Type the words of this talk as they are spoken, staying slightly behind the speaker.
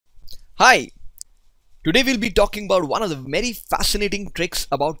Hi, today we'll be talking about one of the very fascinating tricks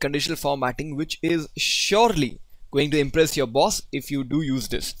about conditional formatting, which is surely going to impress your boss if you do use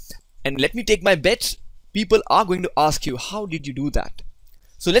this. And let me take my bets, people are going to ask you, how did you do that?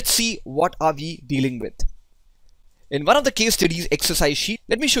 So let's see what are we dealing with. In one of the case studies exercise sheet,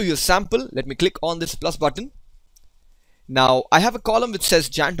 let me show you a sample. Let me click on this plus button. Now I have a column which says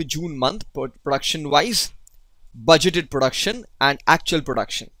Jan to June month production wise, budgeted production and actual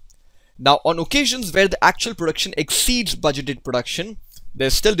production. Now, on occasions where the actual production exceeds budgeted production,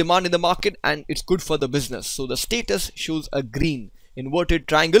 there's still demand in the market and it's good for the business. So the status shows a green inverted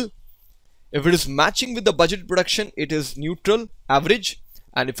triangle. If it is matching with the budgeted production, it is neutral, average.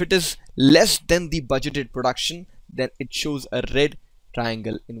 And if it is less than the budgeted production, then it shows a red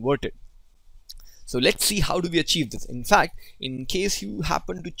triangle inverted. So let's see how do we achieve this. In fact, in case you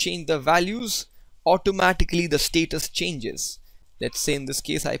happen to change the values, automatically the status changes. Let's say in this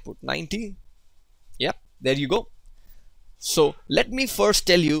case I put 90. Yep, there you go. So let me first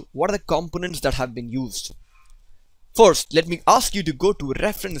tell you what are the components that have been used. First, let me ask you to go to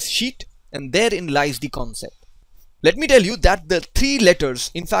reference sheet, and therein lies the concept. Let me tell you that the three letters,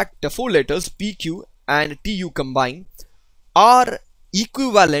 in fact the four letters PQ and TU combined, are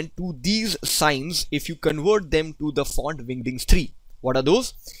equivalent to these signs if you convert them to the font Wingdings 3. What are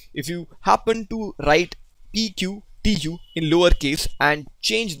those? If you happen to write PQ TU in lowercase and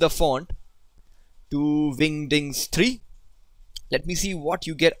change the font to Wingdings 3, let me see what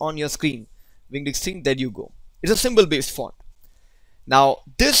you get on your screen. Wingdings 3, there you go. It's a symbol based font. Now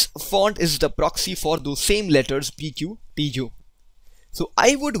this font is the proxy for those same letters PQ TU. So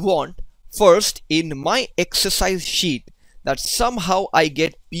I would want first in my exercise sheet that somehow I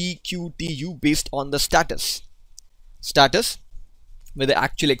get PQ TU based on the status whether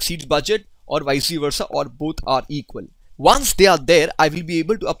actual exceeds budget or vice versa, or both are equal. Once they are there, I will be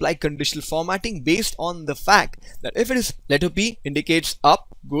able to apply conditional formatting based on the fact that if it is letter P indicates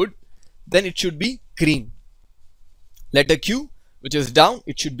up, good, then it should be green. Letter Q, which is down,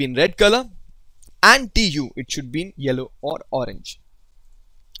 it should be in red color, and TU, it should be in yellow or orange.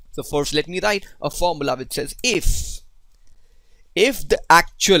 So first let me write a formula which says if the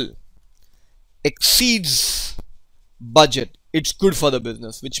actual exceeds budget, it's good for the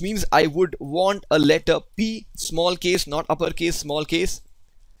business, which means I would want a letter P, small case, not uppercase, small case.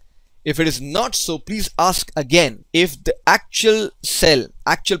 If it is not so, please ask again. If the actual cell,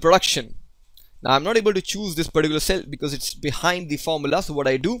 actual production, now I'm not able to choose this particular cell because it's behind the formula. So what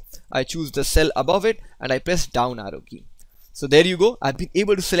I do, I choose the cell above it and I press down arrow key. So there you go. I've been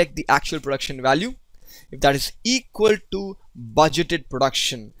able to select the actual production value. If that is equal to budgeted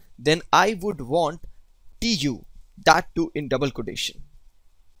production, then I would want TU, that too in double quotation.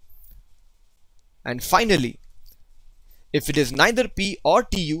 And finally, if it is neither P or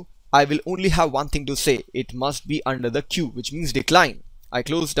TU, I will only have one thing to say. It must be under the Q, which means decline. I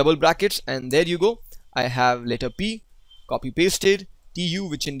close double brackets and there you go. I have letter P, copy pasted, TU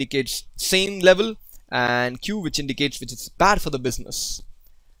which indicates same level, and Q which indicates which is bad for the business.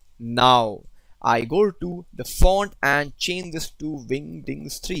 Now I go to the font and change this to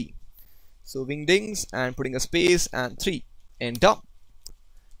Wingdings 3. So Wingdings and putting a space and 3, enter.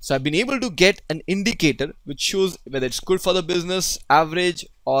 So I've been able to get an indicator which shows whether it's good for the business, average,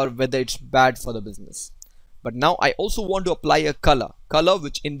 or whether it's bad for the business. But now I also want to apply a color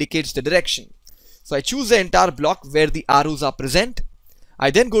which indicates the direction. So I choose the entire block where the arrows are present.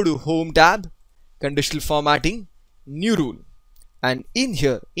 I then go to Home tab, Conditional Formatting, New Rule, and in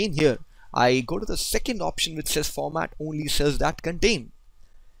here I go to the second option which says Format only cells that contain.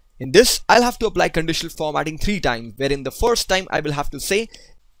 In this, I'll have to apply conditional formatting 3 times, wherein the first time I will have to say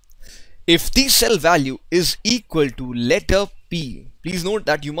if the cell value is equal to letter P. Please note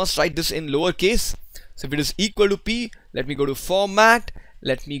that you must write this in lowercase. So if it is equal to P, let me go to format,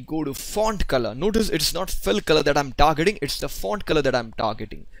 let me go to font color. Notice it's not fill color that I'm targeting, it's the font color that I'm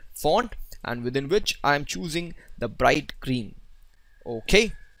targeting. Font, and within which I'm choosing the bright green.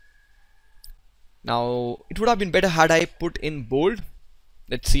 Okay. Now it would have been better had I put in bold.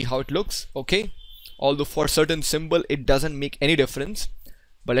 Let's see how it looks. Okay, although for certain symbol it doesn't make any difference,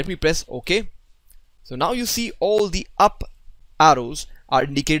 but let me press OK. So now you see all the up arrows are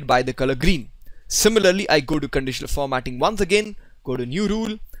indicated by the color green. Similarly, I go to conditional formatting once again, go to new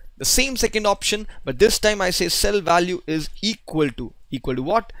rule, the same second option, but this time I say cell value is equal to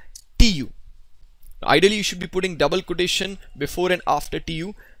what? TU. Ideally you should be putting double quotation before and after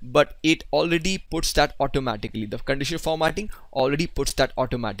TU, but it already puts that automatically. The conditional formatting already puts that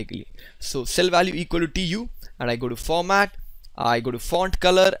automatically. So cell value equal to TU, and I go to format, I go to font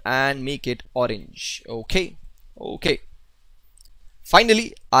color and make it orange. Okay.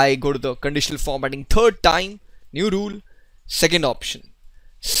 Finally, I go to the conditional formatting third time, new rule, second option.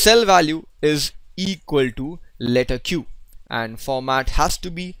 Cell value is equal to letter Q and format has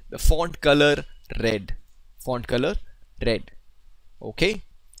to be the font color red. Font color red. Okay.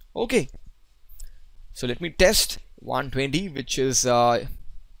 Okay. So let me test 120, which is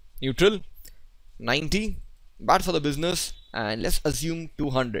neutral, 90 bad for the business, and let's assume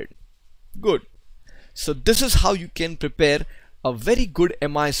 200. Good. So this is how you can prepare a very good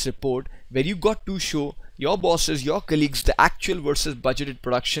MIS report where you got to show your bosses, your colleagues the actual versus budgeted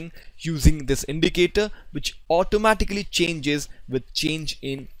production using this indicator, which automatically changes with change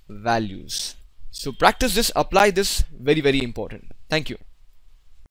in values. So practice this, apply this, very important. Thank you.